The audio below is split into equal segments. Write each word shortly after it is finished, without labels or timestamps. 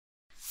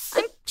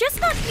Just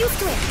not used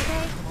to it,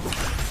 okay?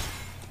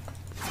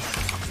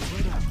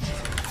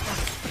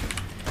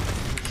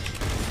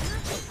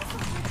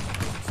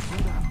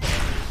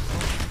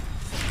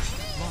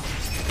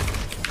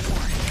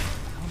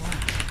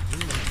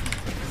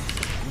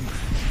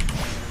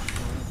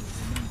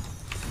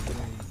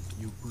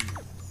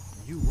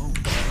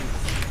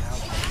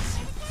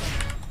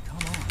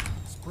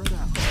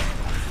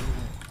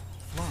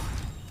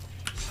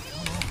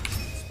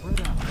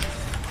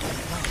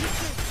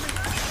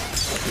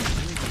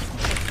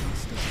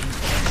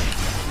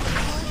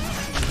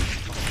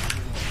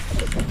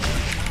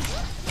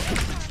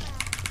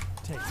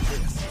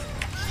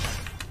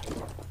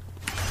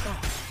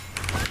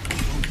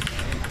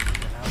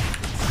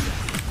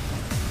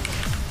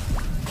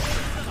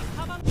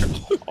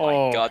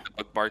 Oh my god, the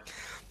bookmark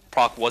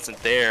proc wasn't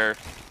there.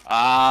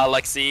 Ah,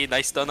 Lexi,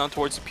 nice stun on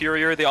towards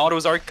Superior. The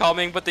autos are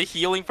coming, but the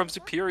healing from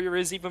Superior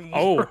is even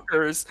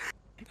worse.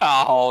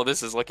 Oh,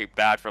 this is looking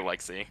bad for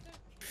Lexi.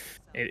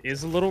 It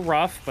is a little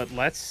rough, but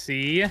let's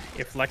see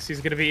if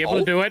Lexi's gonna be able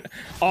to do it.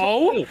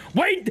 Oh,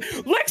 wait!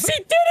 Lexi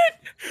did it!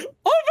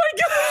 Oh my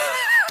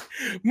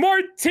god!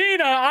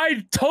 Martina,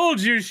 I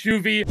told you,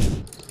 Shuvi!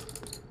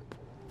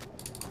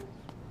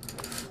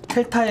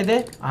 텔타야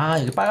돼? 아,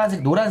 이거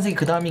빨간색, 노란색이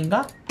그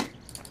다음인가?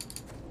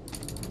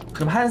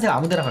 그럼 하얀색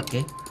아무 데나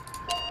갈게.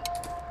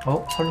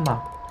 어?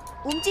 설마.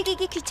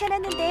 움직이기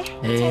귀찮았는데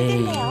잘 에이,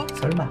 됐네요.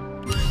 설마.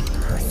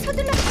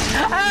 서둘러.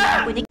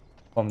 아!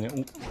 없네.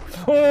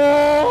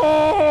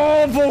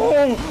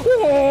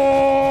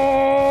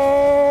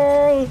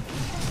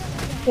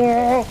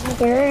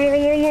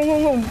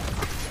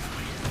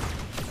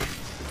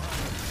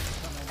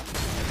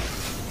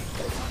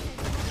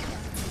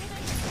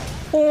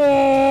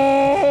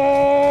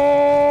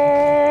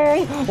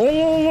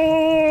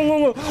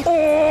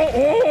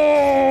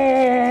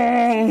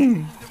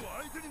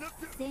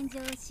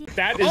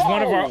 That is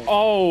one of our.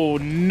 Oh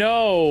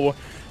no!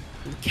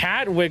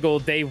 Cat Wiggle.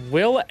 They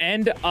will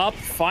end up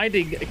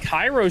finding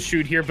Cairo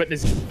shoot here, but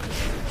this.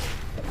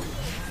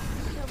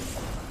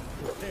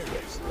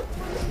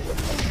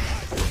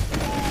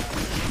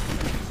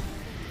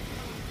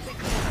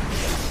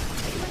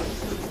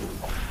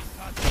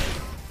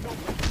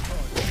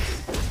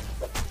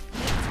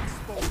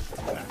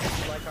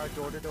 Like our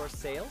door-to-door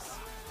sales?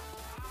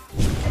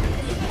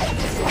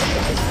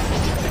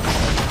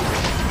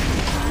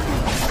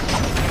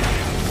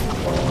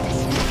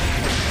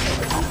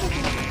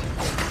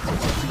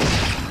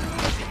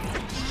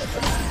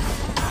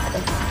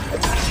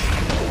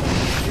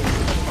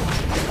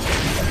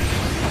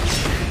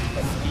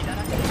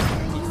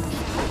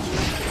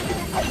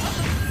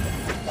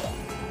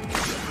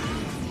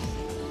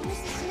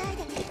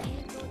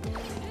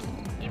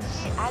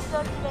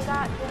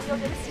 안전지대가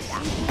공격했습니다.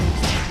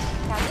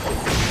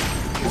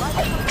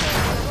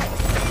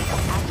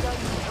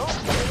 안전지대로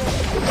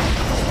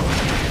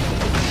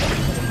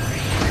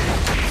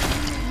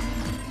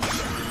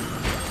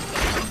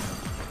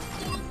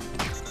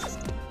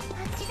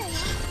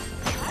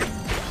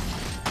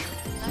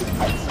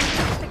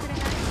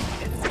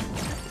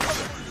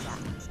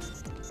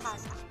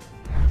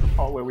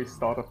Part where we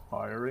start a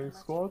firing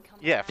squad.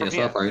 Yeah, from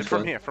here.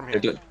 From here. From here.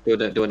 Do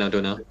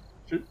it now.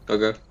 Shoot.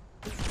 Go.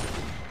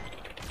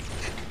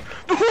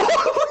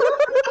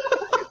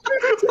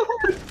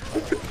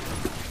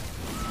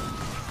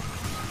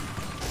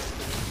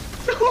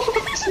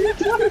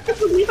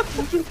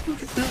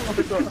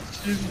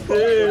 She's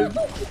dead.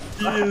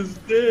 He is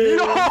dead.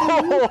 No!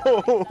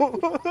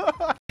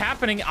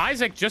 Happening.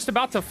 Isaac just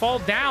about to fall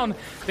down.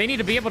 They need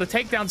to be able to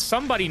take down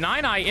somebody.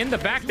 Nine in the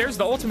back. There's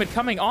the ultimate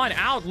coming on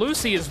out.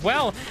 Lucy as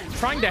well,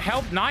 trying to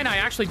help Nine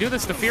actually do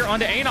this. The fear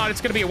onto Anon.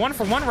 It's going to be a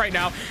 1-for-1 right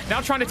now.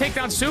 Now trying to take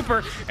down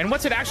Super. And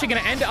what's it actually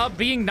going to end up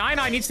being? Nine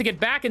needs to get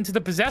back into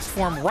the possessed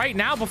form right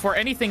now before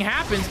anything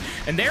happens.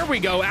 And there we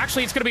go.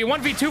 Actually, it's going to be a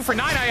 1v2 for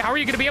Nine. How are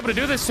you going to be able to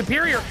do this?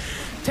 Superior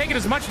taking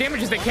as much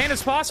damage as they can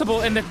as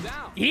possible, and the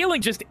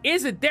healing just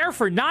isn't there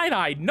for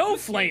Nine. No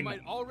flame.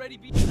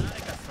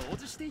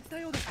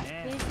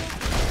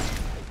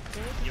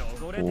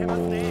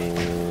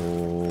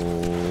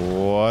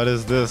 What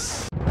is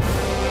this?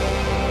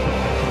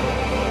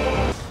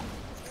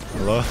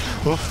 Hello?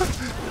 What?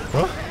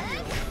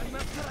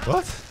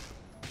 What?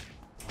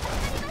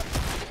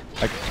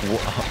 Like,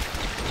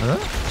 huh?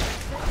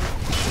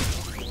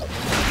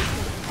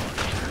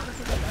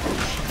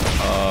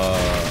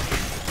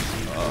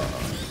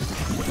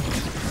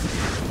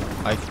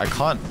 I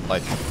can't,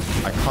 like,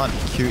 I can't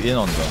queue in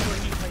on them.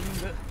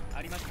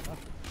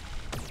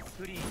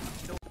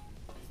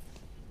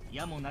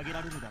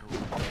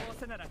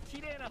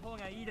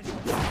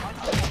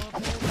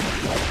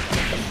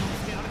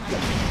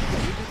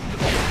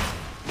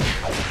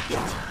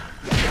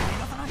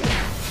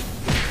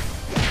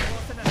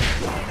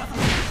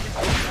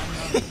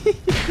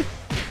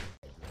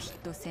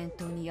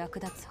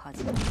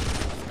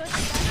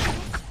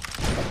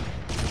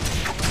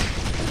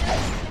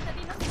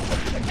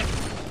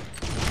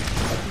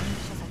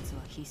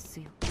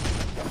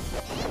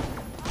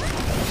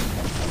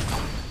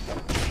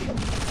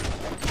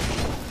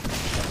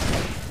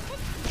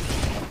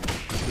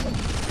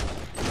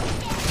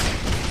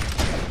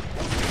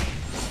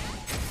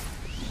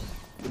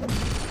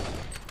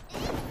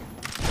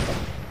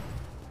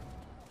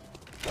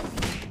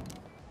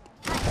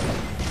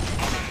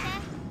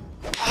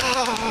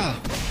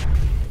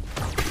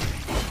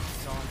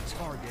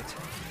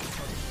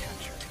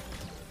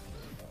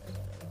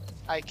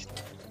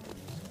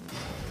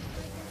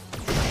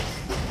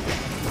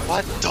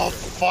 What the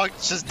fuck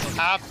just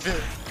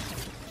happened?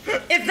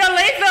 It's the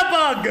laser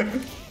bug!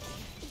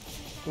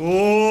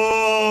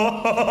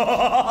 Whoa.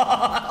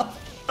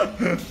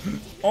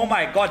 Oh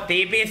my god,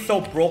 DB is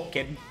so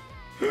broken.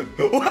 Wait,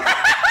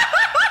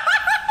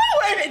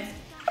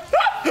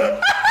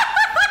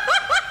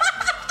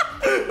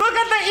 look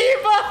at the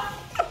Eva!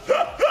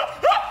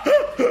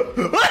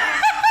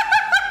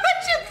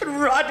 She's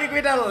running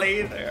with a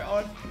laser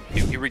on.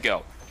 Here we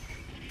go.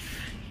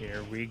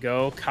 Here we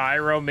go.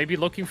 Cairo maybe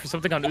looking for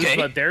something on Okay.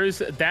 Uzma. There's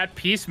that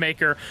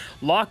Peacemaker.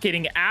 Lock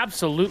getting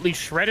absolutely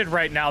shredded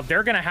right now.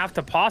 They're going to have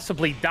to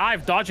possibly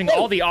dive, dodging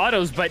all the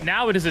autos, but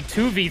now it is a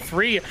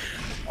 2v3.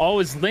 Oh,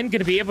 is Lin going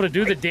to be able to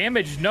do the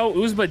damage? No,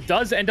 Uzma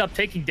does end up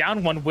taking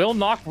down one. Will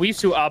knock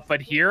Wisu up,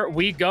 but here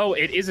we go.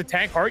 It is a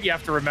tank heart, you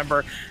have to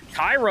remember.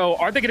 Cairo,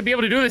 are they going to be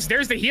able to do this?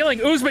 There's the healing.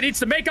 Uzma needs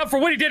to make up for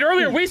what he did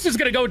earlier. Wisu's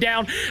going to go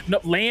down. No,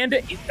 land.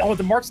 Oh,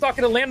 the mark's not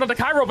going to land on the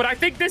Cairo, but I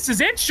think this is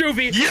it,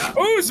 Shuvi. Yeah.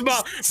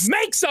 Uzma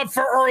makes up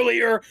for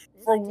earlier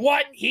for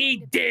what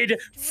he did,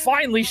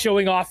 finally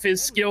showing off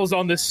his skills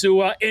on the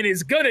Sua, and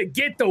is going to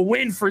get the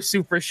win for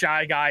Super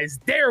Shy Guys.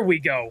 There we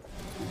go.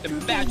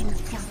 Imagine.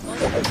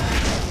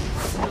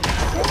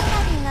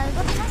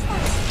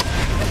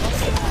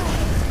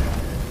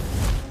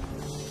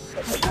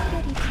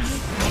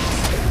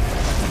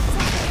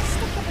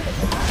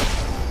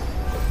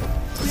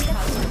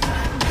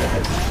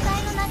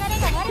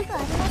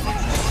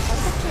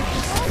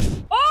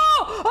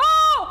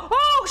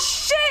 Oh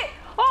shit!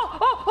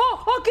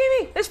 Oh,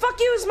 Gimme! This fuck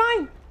you is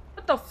mine!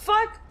 What the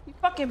fuck? You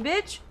fucking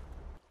bitch!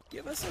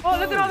 Give us a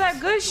look at all that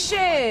good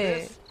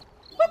shit!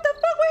 What the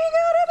fuck? Where you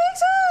got a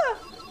pizza?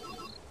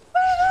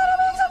 Where you got a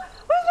pizza?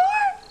 Where's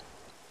more?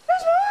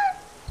 There's more!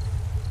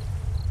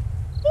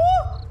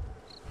 Oh!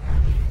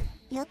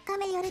 4日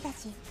目夜だ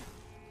し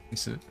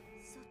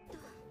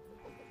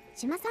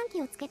島3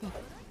機をつけて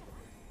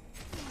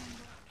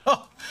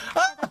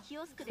キ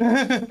オスクでチケ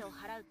ットを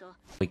払うとも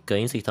う一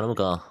回隕石頼む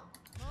か。もう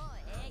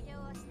営業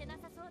はしてな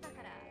さそうだ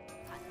から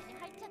勝手に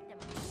入っちゃって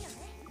もいいよね。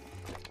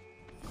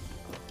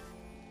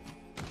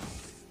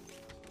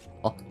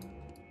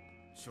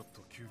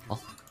あ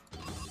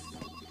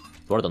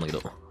取られたんだけど。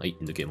はい、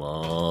抜けま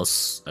ー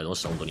す。ありがとうご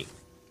ざいました、本当に。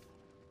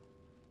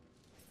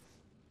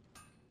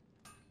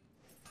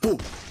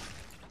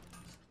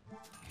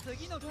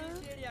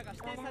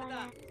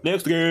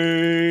Next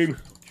game!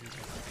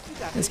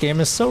 This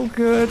game is so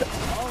good.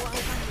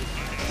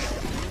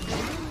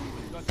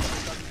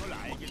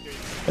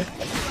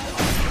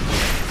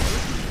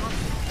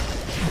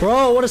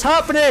 Bro, what is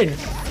happening?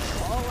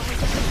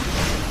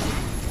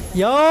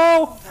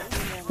 Yo!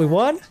 We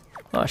won?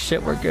 Oh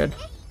shit, we're good.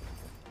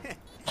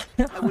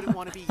 I wouldn't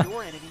want to be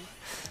your enemy.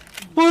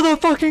 We're the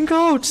fucking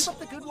goats! Keep up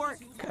the good work.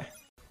 Okay.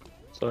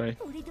 Sorry.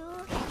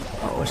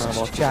 Oh, it's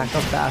this jacked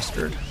up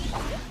bastard.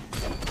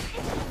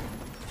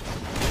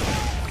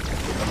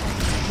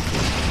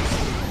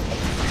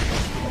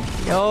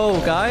 Yo,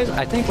 guys,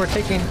 I think we're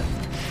taking...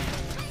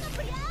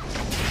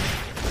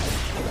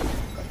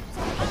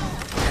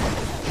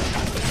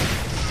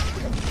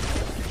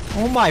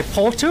 Oh my,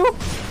 Poltu?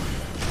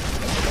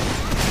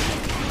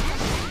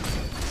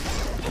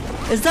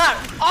 Is that...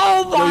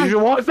 Oh my...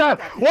 What's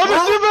that? What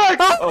is it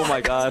back? Oh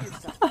my god.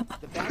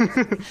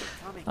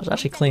 That was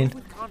actually clean.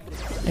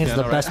 It's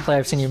the best play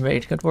I've seen you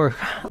made. Good work.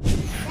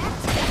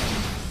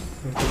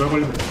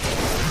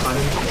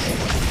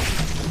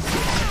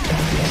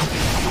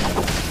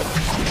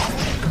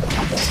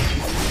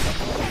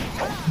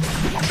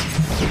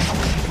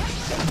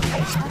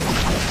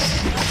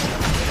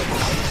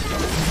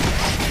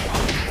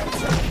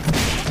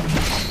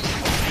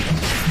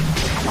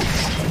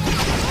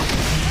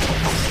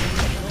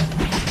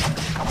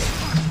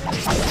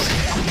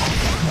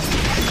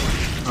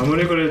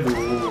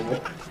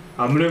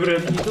 아무리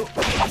그래도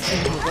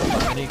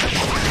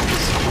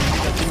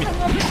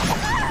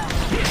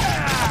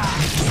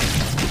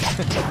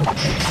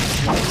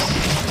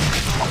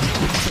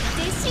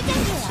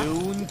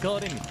좋은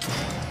거래입니다.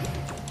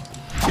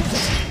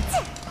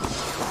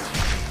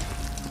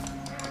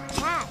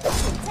 자,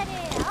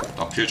 차례예요.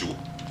 아 피해주고.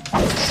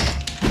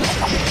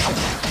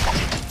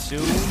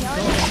 좋은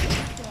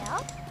열어볼게요.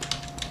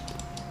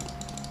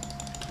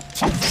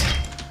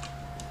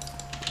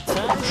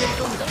 잘될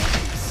겁니다.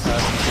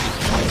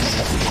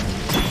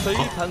 저희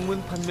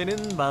방문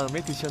판매는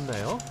마음에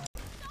드셨나요?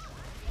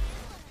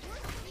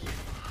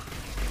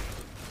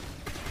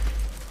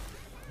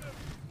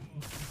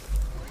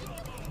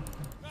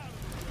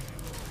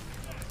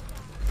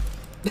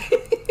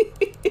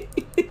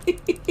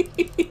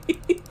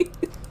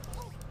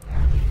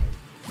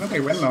 I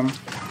think win them.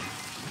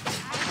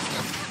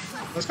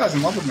 This guy's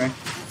in love with me.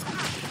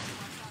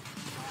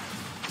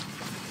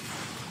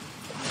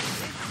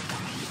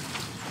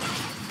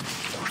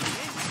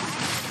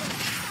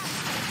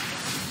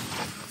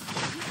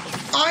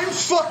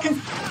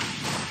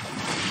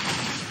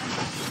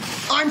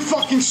 I'm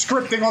fucking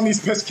scripting on these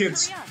piss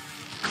kids.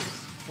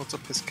 What's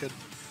up, this kid?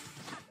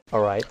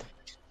 Alright.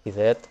 He's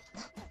dead.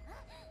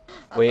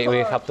 We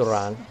have to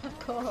run.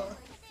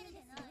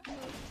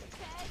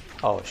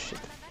 Oh shit.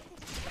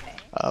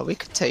 We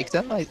could take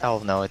them.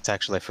 Oh no, it's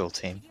actually a full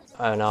team.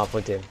 No,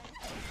 full team.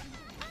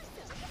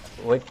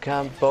 We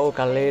can poke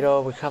a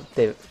little. We have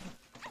the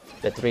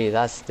tree.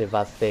 That's the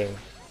bad thing.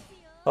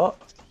 Oh.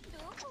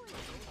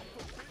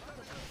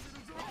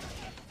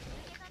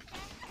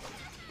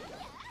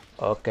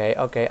 Okay,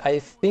 okay. I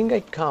think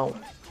I can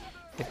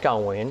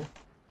win.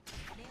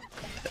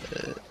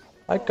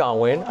 I can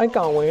win. I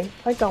can win.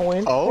 I can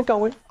win. Oh. I can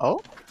win.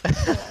 Oh.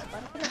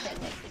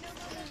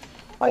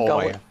 I can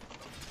win.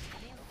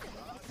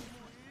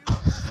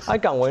 I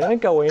can win. I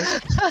can win.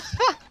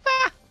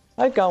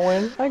 I can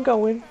win. I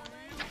can win.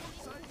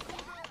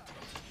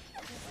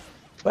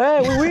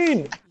 Hey, we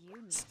win!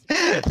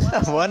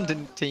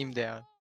 One team down.